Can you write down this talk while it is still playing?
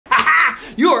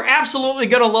You are absolutely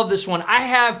gonna love this one. I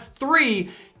have 3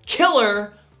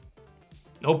 killer,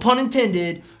 no pun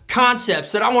intended,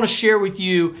 concepts that I wanna share with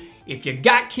you. If you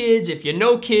got kids, if you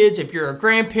know kids, if you're a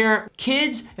grandparent,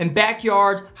 kids and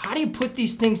backyards, how do you put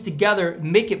these things together,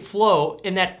 make it flow,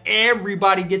 and that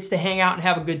everybody gets to hang out and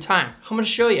have a good time? I'm gonna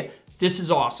show you. This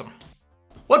is awesome.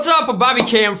 What's up? I'm Bobby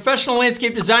K. I'm a professional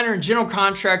landscape designer and general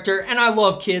contractor, and I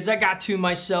love kids. I got 2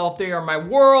 myself. They are my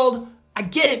world. I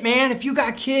get it, man. If you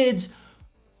got kids,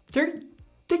 they're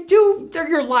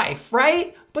your life,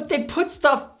 right? But they put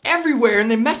stuff everywhere and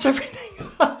they mess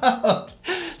everything up.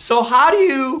 So how do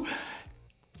you,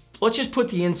 let's just put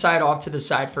the inside off to the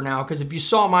side for now, because if you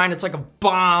saw mine, it's like a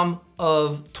bomb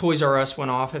of Toys R Us went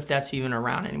off, if that's even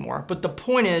around anymore. But the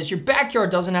point is, your backyard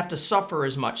doesn't have to suffer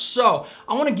as much. So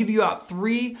I wanna give you out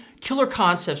 3 killer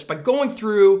concepts by going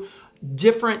through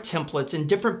different templates and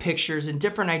different pictures and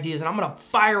different ideas, and I'm gonna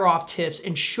fire off tips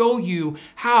and show you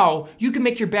how you can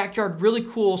make your backyard really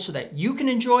cool so that you can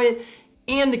enjoy it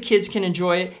and the kids can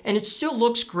enjoy it, and it still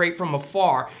looks great from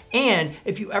afar. And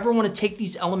if you ever wanna take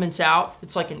these elements out,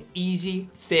 it's like an easy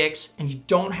fix, and you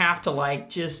don't have to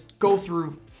like just go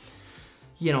through,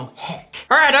 you know, heck.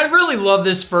 All right, I really love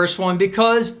this first one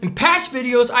because in past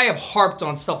videos, I have harped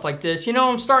on stuff like this. You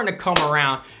know, I'm starting to come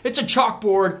around. It's a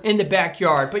chalkboard in the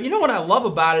backyard, but you know what I love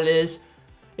about it is,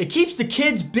 it keeps the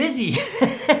kids busy.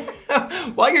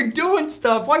 While you're doing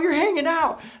stuff, while you're hanging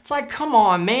out. It's like, come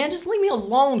on, man, just leave me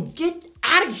alone. Get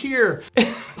out of here.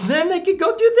 Then they could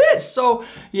go do this. So,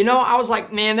 you know, I was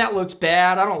like, man, that looks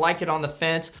bad. I don't like it on the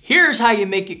fence. Here's how you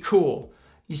make it cool.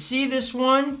 You see this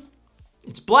one?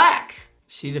 It's black.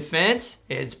 See the fence?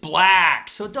 It's black.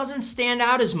 So it doesn't stand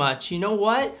out as much. You know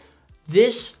what?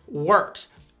 This works.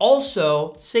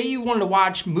 Also, say you wanted to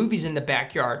watch movies in the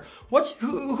backyard.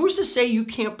 Who's to say you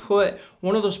can't put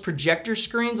one of those projector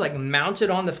screens, like mounted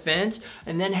on the fence,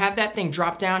 and then have that thing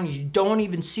drop down and you don't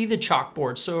even see the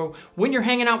chalkboard. So when you're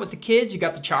hanging out with the kids, you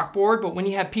got the chalkboard, but when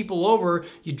you have people over,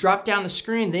 you drop down the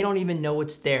screen, they don't even know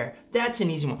it's there. That's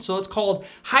an easy one. So it's called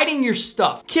hiding your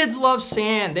stuff. Kids love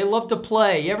sand, they love to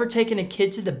play. You ever taken a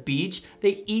kid to the beach?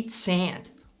 They eat sand.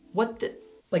 What the?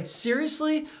 Like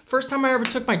seriously? First time I ever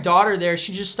took my daughter there,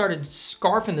 she just started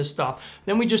scarfing this stuff.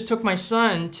 Then we just took my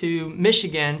son to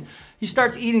Michigan. He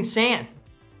starts eating sand.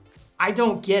 I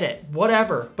don't get it,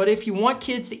 whatever. But if you want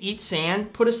kids to eat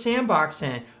sand, put a sandbox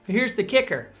in. Here's the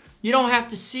kicker. You don't have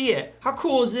to see it. How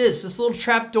cool is this? This little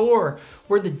trap door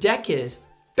where the deck is.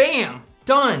 Bam,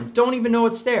 done. Don't even know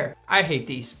it's there. I hate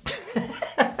these.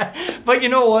 But you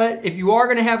know what? If you are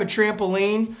gonna have a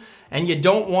trampoline and you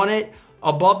don't want it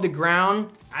above the ground,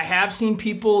 I have seen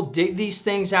people dig these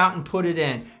things out and put it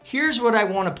in. Here's what I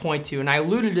want to point to, and I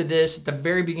alluded to this at the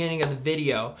very beginning of the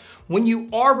video. When you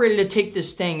are ready to take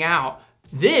this thing out,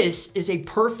 this is a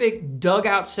perfect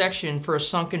dugout section for a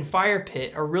sunken fire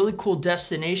pit, a really cool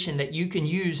destination that you can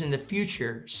use in the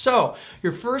future. So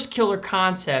your first killer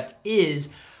concept is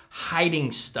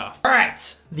hiding stuff. All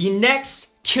right, the next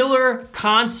killer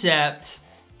concept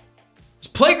is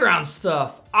playground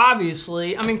stuff.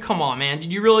 Obviously, I mean, come on, man.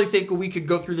 Did you really think we could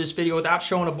go through this video without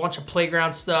showing a bunch of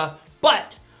playground stuff?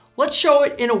 But let's show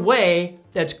it in a way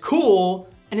that's cool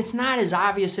and it's not as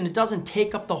obvious and it doesn't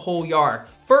take up the whole yard.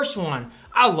 First one,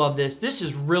 I love this. This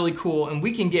is really cool and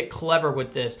we can get clever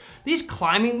with this. These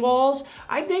climbing walls,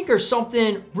 I think are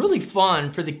something really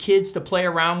fun for the kids to play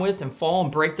around with and fall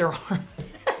and break their arm.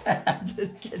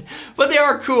 Just kidding. But they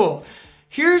are cool.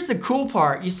 Here's the cool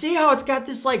part. You see how it's got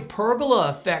this like pergola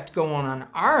effect going on?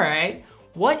 All right,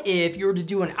 what if you were to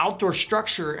do an outdoor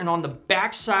structure and on the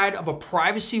backside of a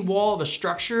privacy wall of a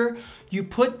structure, you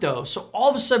put those. So all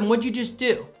of a sudden, what'd you just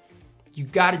do? You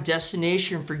got a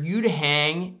destination for you to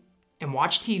hang and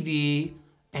watch TV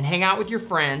and hang out with your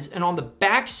friends, and on the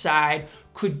backside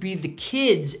could be the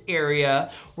kids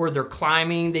area where they're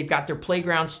climbing, they've got their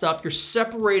playground stuff. You're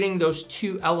separating those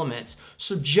 2 elements.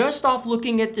 So just off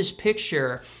looking at this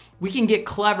picture, we can get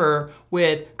clever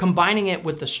with combining it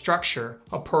with the structure,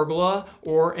 a pergola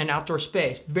or an outdoor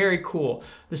space. Very cool.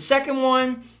 The second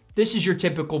one, this is your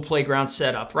typical playground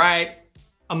setup, right?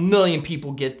 A million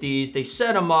people get these, they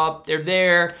set them up, they're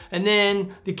there, and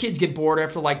then the kids get bored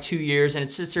after like 2 years and it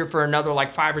sits there for another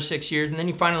like 5 or 6 years, and then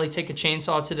you finally take a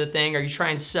chainsaw to the thing, or you try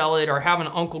and sell it, or have an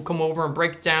uncle come over and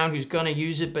break it down who's gonna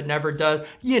use it but never does.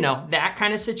 You know, that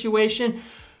kind of situation.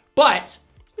 But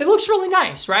it looks really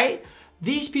nice, right?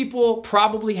 These people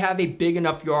probably have a big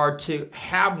enough yard to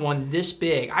have one this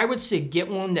big. I would say get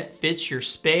one that fits your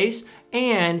space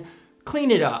and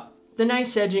clean it up. the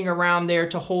nice edging around there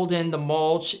to hold in the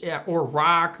mulch or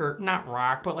rock, or not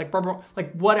rock, but like rubber,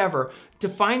 like whatever.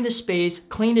 Define the space,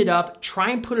 clean it up,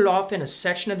 try and put it off in a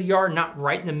section of the yard, not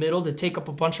right in the middle to take up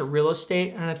a bunch of real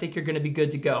estate, and I think you're gonna be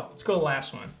good to go. Let's go to the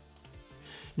last one.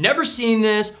 Never seen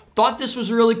this, thought this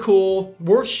was really cool,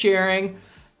 worth sharing,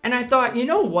 and I thought, you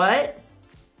know what?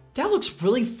 That looks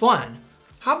really fun.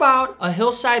 How about a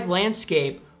hillside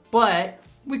landscape, but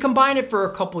we combine it for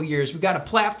a couple years. We got a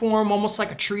platform, almost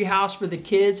like a tree house for the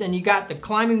kids, and you got the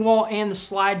climbing wall and the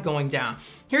slide going down.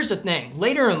 Here's the thing,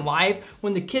 later in life,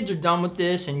 when the kids are done with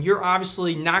this, and you're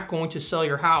obviously not going to sell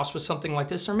your house with something like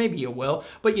this, or maybe you will,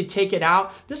 but you take it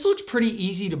out, this looks pretty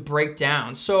easy to break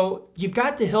down. So you've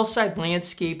got the hillside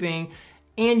landscaping,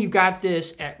 and you got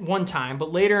this at one time,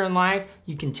 but later in life,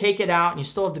 you can take it out and you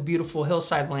still have the beautiful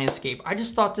hillside landscape. I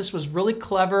just thought this was really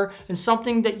clever and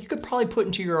something that you could probably put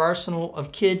into your arsenal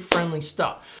of kid-friendly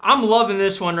stuff. I'm loving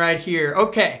this one right here.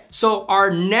 Okay, so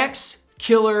our next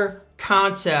killer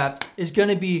concept is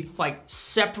gonna be like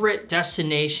separate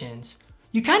destinations.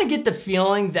 You kind of get the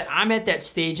feeling that I'm at that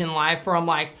stage in life where I'm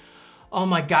like, oh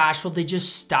my gosh, will they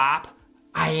just stop?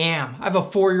 I am. I have a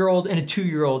 4-year-old and a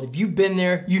 2-year-old. If you've been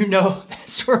there, you know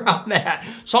that's where I'm at.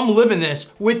 So I'm living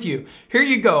this with you. Here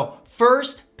you go.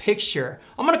 First picture.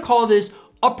 I'm gonna call this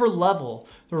upper level.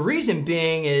 The reason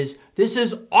being is this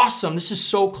is awesome. This is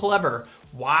so clever.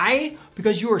 Why?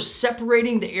 Because you are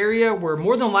separating the area where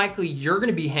more than likely you're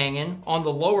gonna be hanging on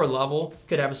the lower level. You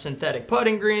could have a synthetic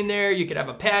putting green there. You could have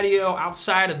a patio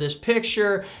outside of this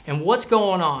picture. And what's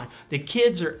going on? The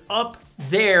kids are up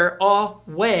there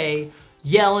away,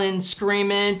 yelling,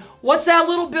 screaming. What's that,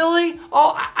 little Billy?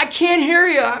 Oh, I can't hear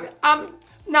you.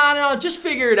 No, just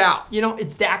figure it out. You know,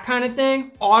 it's that kind of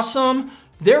thing. Awesome.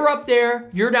 They're up there,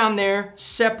 you're down there,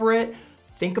 separate.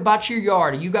 Think about your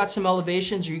yard. You got some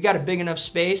elevations or you got a big enough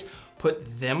space,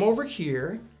 put them over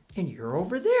here and you're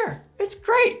over there. It's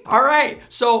great. All right,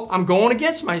 so I'm going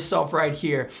against myself right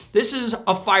here. This is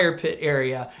a fire pit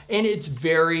area and it's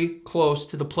very close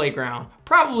to the playground,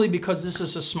 probably because this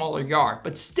is a smaller yard,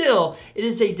 but still it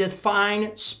is a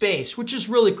defined space, which is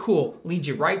really cool. Leads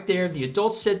you right there, the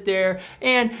adults sit there,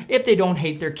 and if they don't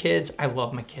hate their kids, I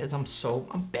love my kids, I'm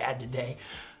bad today.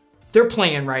 They're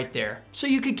playing right there. So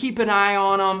you can keep an eye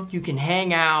on them, you can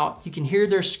hang out, you can hear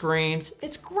their screams.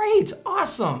 It's great, it's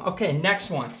awesome. Okay, next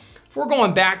one. If we're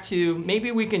going back to,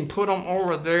 maybe we can put them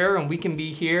over there and we can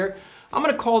be here. I'm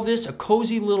gonna call this a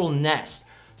cozy little nest.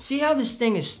 See how this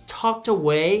thing is tucked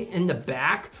away in the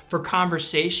back for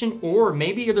conversation, or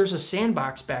maybe there's a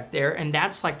sandbox back there and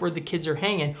that's like where the kids are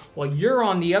hanging while you're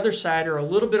on the other side or a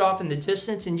little bit off in the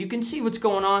distance and you can see what's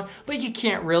going on, but you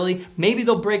can't really. Maybe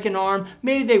they'll break an arm,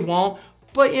 maybe they won't,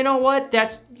 but you know what?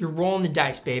 You're rolling the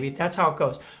dice, baby. That's how it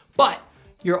goes. But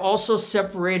you're also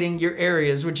separating your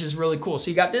areas, which is really cool.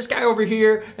 So you got this guy over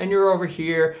here and you're over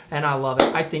here, and I love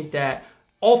it. I think that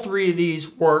all three of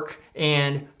these work,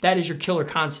 and that is your killer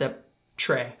concept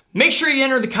tray. Make sure you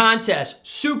enter the contest.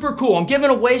 Super cool. I'm giving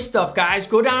away stuff, guys.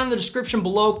 Go down in the description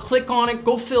below, click on it,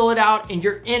 go fill it out, and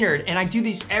you're entered. And I do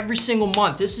these every single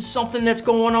month. This is something that's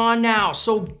going on now,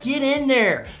 so get in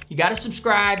there. You gotta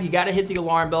subscribe, you gotta hit the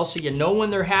alarm bell so you know when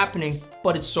they're happening,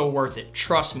 but it's so worth it,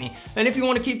 trust me. And if you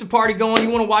wanna keep the party going, you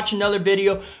wanna watch another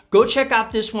video, go check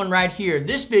out this one right here.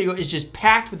 This video is just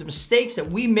packed with the mistakes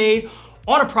that we made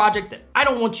on a project that I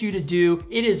don't want you to do.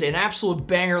 It is an absolute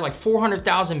banger, like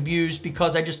 400,000 views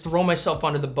because I just throw myself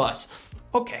under the bus.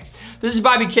 Okay, this is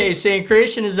Bobby K saying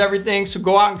creation is everything, so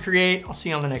go out and create. I'll see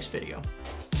you on the next video.